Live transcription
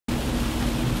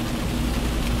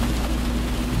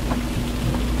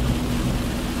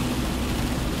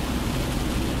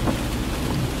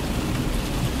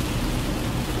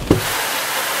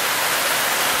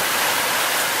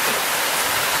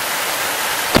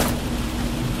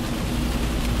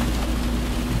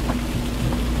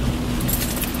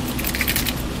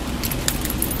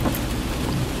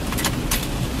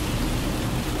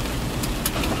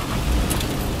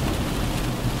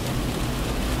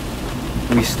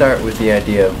we start with the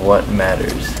idea of what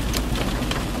matters.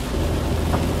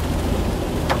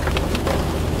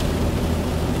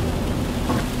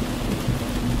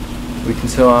 We can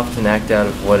so often act out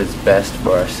of what is best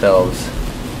for ourselves,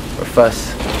 or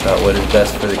fuss about what is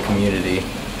best for the community,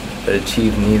 but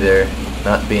achieve neither,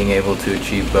 not being able to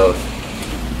achieve both.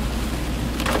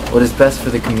 What is best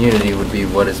for the community would be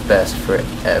what is best for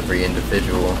every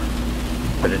individual,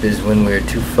 but it is when we are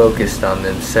too focused on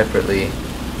them separately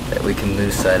that we can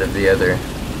lose sight of the other.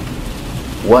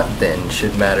 What then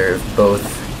should matter if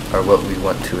both are what we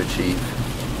want to achieve?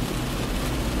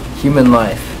 Human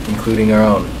life, including our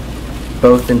own,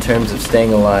 both in terms of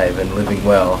staying alive and living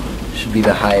well, should be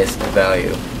the highest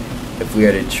value if we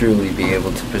are to truly be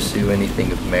able to pursue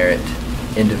anything of merit,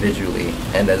 individually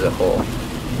and as a whole.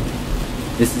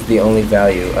 This is the only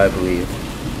value, I believe,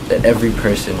 that every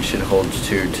person should hold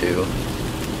true to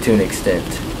an extent,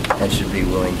 and should be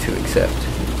willing to accept.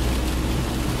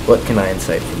 What can I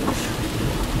incite from this?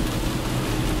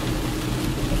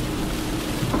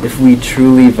 If we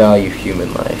truly value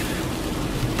human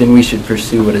life, then we should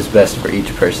pursue what is best for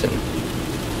each person.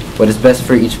 What is best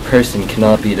for each person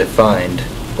cannot be defined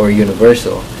or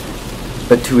universal,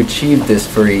 but to achieve this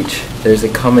for each, there's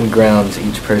a common grounds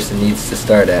each person needs to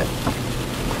start at.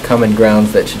 Common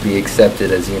grounds that should be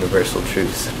accepted as universal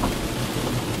truths.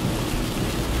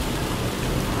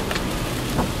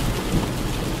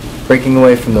 Breaking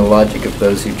away from the logic of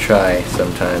those who try,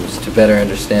 sometimes, to better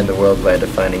understand the world by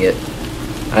defining it,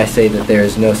 I say that there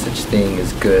is no such thing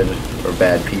as good or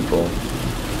bad people.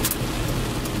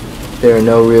 There are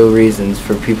no real reasons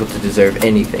for people to deserve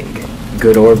anything,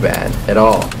 good or bad, at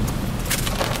all.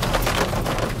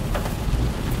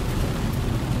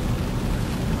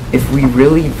 If we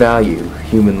really value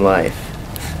human life,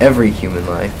 every human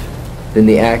life, then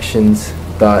the actions,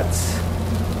 thoughts,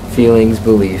 feelings,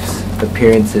 beliefs,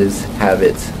 appearances,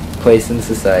 habits, place in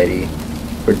society,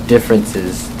 or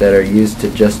differences that are used to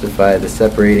justify the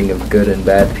separating of good and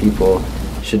bad people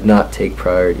should not take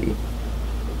priority.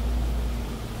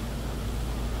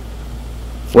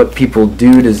 What people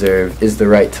do deserve is the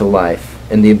right to life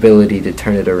and the ability to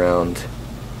turn it around.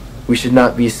 We should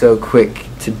not be so quick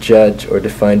to judge or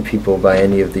define people by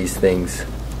any of these things,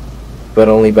 but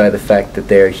only by the fact that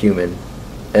they are human,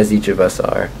 as each of us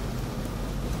are.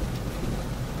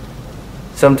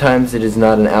 Sometimes it is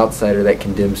not an outsider that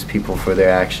condemns people for their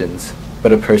actions,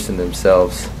 but a person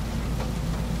themselves.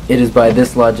 It is by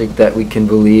this logic that we can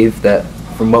believe that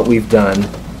from what we've done,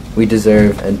 we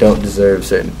deserve and don't deserve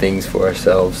certain things for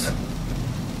ourselves.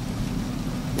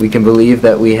 We can believe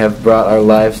that we have brought our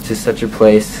lives to such a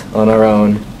place on our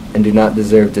own and do not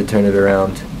deserve to turn it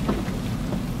around.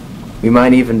 We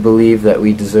might even believe that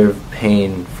we deserve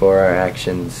pain for our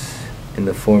actions in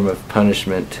the form of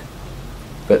punishment,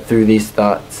 but through these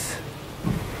thoughts,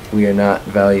 we are not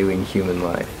valuing human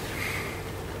life.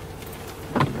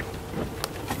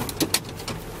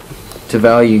 To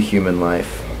value human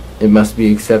life, it must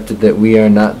be accepted that we are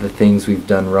not the things we've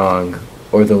done wrong,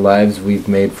 or the lives we've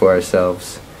made for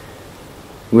ourselves.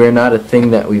 We are not a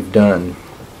thing that we've done.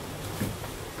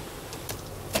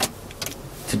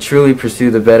 To truly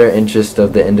pursue the better interest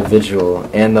of the individual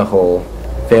and the whole,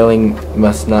 failing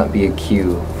must not be a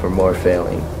cue for more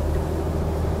failing.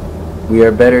 We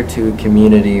are better to a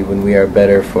community when we are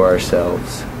better for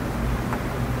ourselves.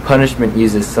 Punishment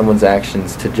uses someone's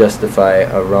actions to justify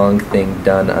a wrong thing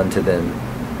done unto them,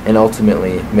 and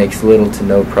ultimately makes little to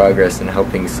no progress in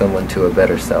helping someone to a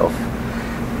better self.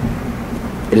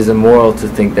 It is immoral to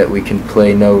think that we can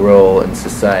play no role in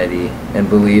society and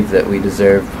believe that we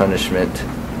deserve punishment,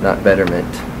 not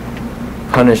betterment.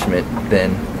 Punishment,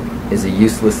 then, is a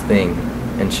useless thing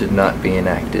and should not be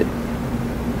enacted.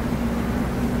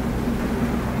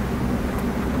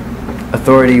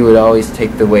 Authority would always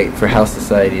take the weight for how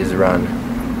society is run.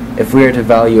 If we are to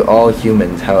value all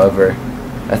humans, however,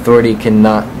 authority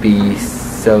cannot be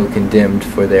so condemned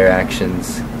for their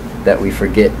actions that we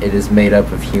forget it is made up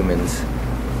of humans.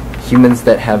 Humans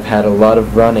that have had a lot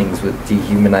of run-ins with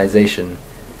dehumanization.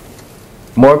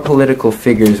 More political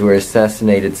figures were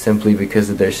assassinated simply because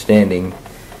of their standing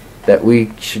that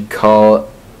we should call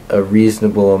a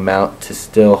reasonable amount to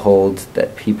still hold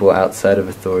that people outside of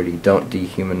authority don't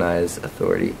dehumanize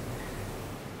authority.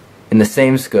 In the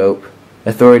same scope,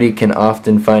 authority can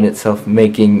often find itself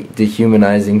making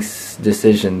dehumanizing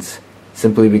decisions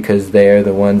simply because they are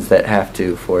the ones that have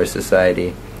to for a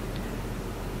society.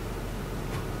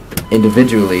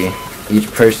 Individually, each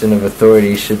person of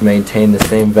authority should maintain the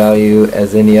same value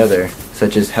as any other,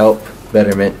 such as help,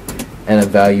 betterment, and a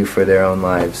value for their own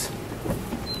lives.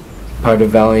 Part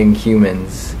of valuing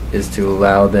humans is to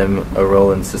allow them a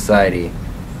role in society,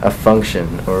 a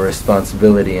function or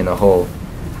responsibility in a whole.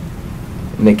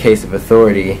 In the case of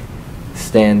authority,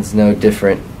 stands no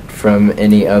different from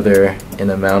any other in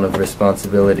amount of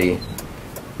responsibility,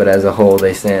 but as a whole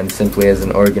they stand simply as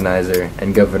an organizer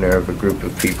and governor of a group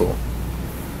of people.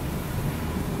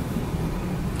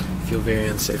 I feel very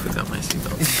unsafe without my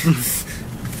seatbelt.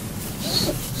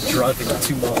 Driving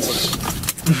 2 miles.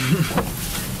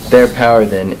 Their power,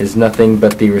 then, is nothing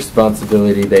but the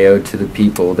responsibility they owe to the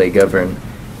people they govern,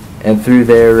 and through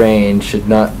their reign should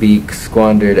not be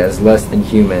squandered as less than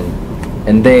human,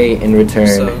 and they, in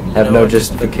return, have no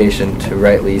justification to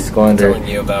rightly squander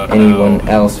anyone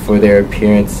else for their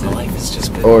appearance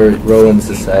or role in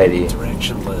society.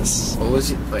 Directionless. What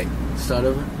was it? Wait, start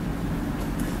over?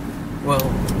 Well,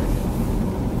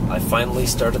 I finally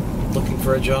started looking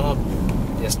for a job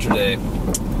yesterday,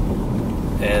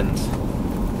 and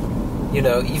you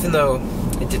know, even though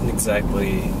it didn't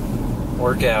exactly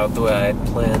work out the way I had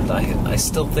planned, I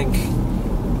still think,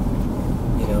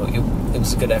 you know, it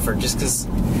was a good effort, just because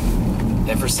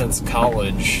ever since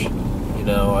college, you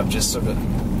know, I've just sort of,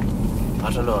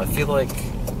 I don't know, I feel like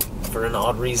for an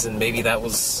odd reason maybe that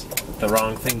was the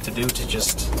wrong thing to do, to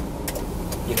just,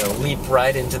 you know, leap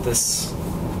right into this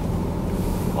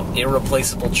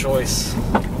irreplaceable choice.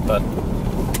 But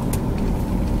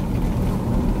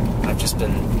I've just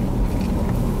been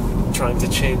trying to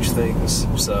change things,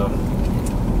 so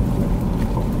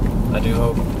I do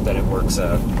hope that it works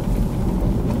out.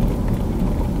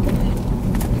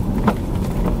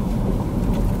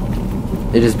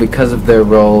 It is because of their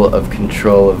role of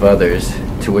control of others,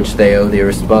 to which they owe the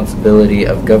responsibility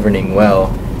of governing well,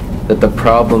 that the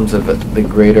problems of the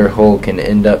greater whole can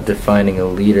end up defining a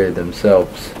leader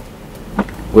themselves.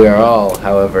 We are all,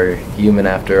 however, human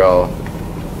after all,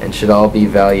 and should all be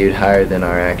valued higher than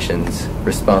our actions,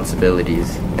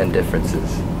 responsibilities, and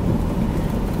differences.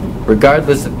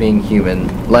 Regardless of being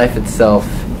human, life itself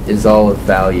is all of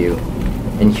value,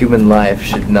 and human life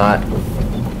should not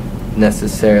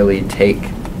necessarily take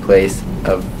place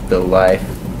of the life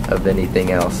of anything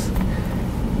else.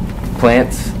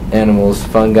 Plants, animals,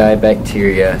 fungi,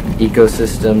 bacteria,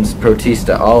 ecosystems,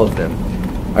 protista, all of them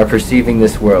are perceiving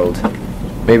this world,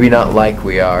 maybe not like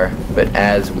we are, but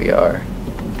as we are.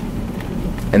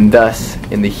 And thus,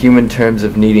 in the human terms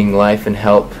of needing life and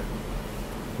help,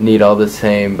 need all the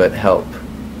same but help.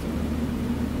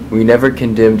 We never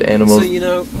condemned animals. So, you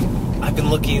know, I've been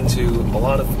looking into a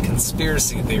lot of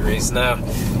conspiracy theories. Now,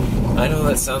 I know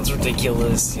that sounds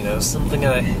ridiculous, you know, something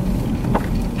I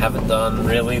haven't done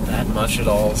really that much at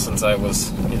all since I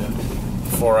was, you know,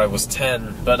 before I was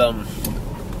 10, but, I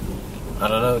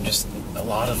don't know, just a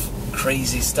lot of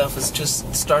crazy stuff is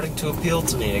just starting to appeal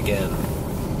to me again.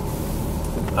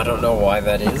 I don't know why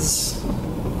that is,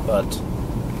 but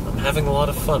I'm having a lot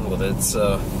of fun with it,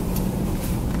 so,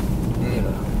 you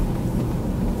know.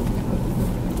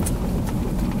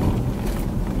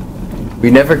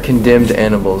 We never condemned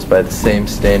animals by the same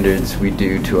standards we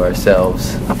do to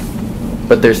ourselves,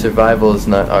 but their survival is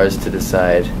not ours to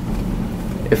decide.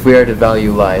 If we are to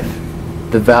value life,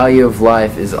 the value of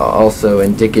life is also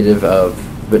indicative of,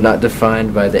 but not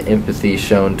defined by, the empathy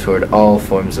shown toward all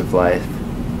forms of life,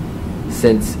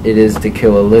 since it is to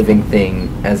kill a living thing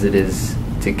as it is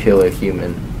to kill a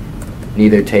human.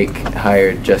 Neither take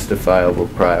higher justifiable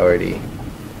priority.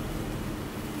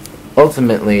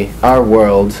 Ultimately, our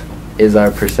world is our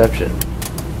perception.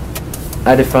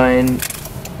 I define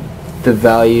the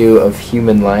value of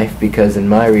human life because in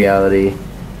my reality,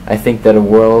 I think that a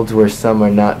world where some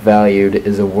are not valued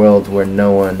is a world where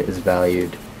no one is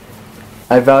valued.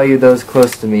 I value those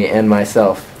close to me and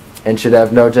myself, and should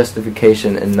have no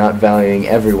justification in not valuing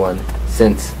everyone,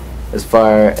 since, as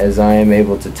far as I am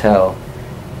able to tell,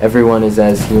 everyone is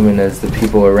as human as the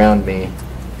people around me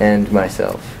and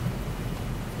myself.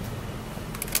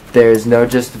 There is no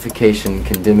justification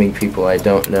condemning people I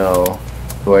don't know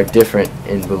who are different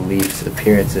in beliefs,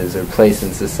 appearances, or place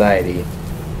in society,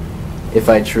 if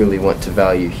I truly want to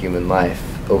value human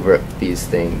life over these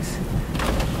things.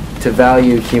 To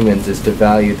value humans is to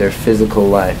value their physical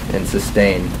life and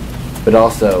sustain, but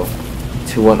also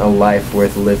to want a life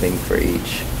worth living for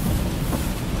each.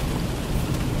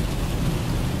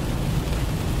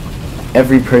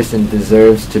 Every person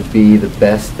deserves to be the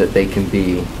best that they can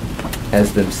be,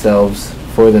 as themselves,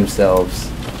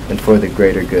 and for the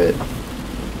greater good.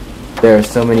 There are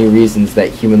so many reasons that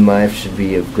human life should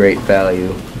be of great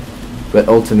value, but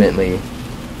ultimately,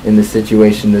 in the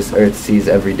situation this earth sees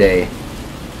every day,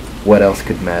 what else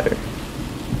could matter?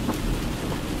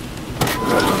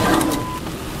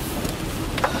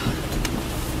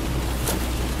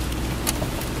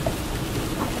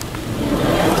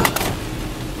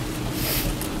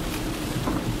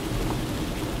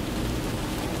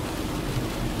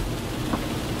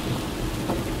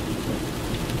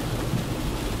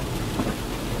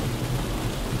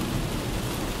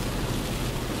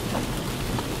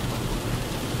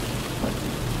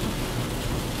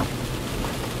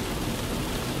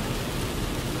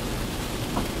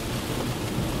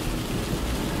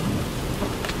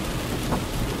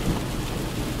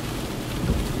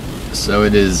 So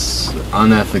it is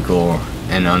unethical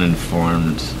and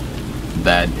uninformed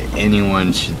that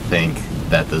anyone should think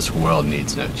that this world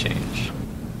needs no change.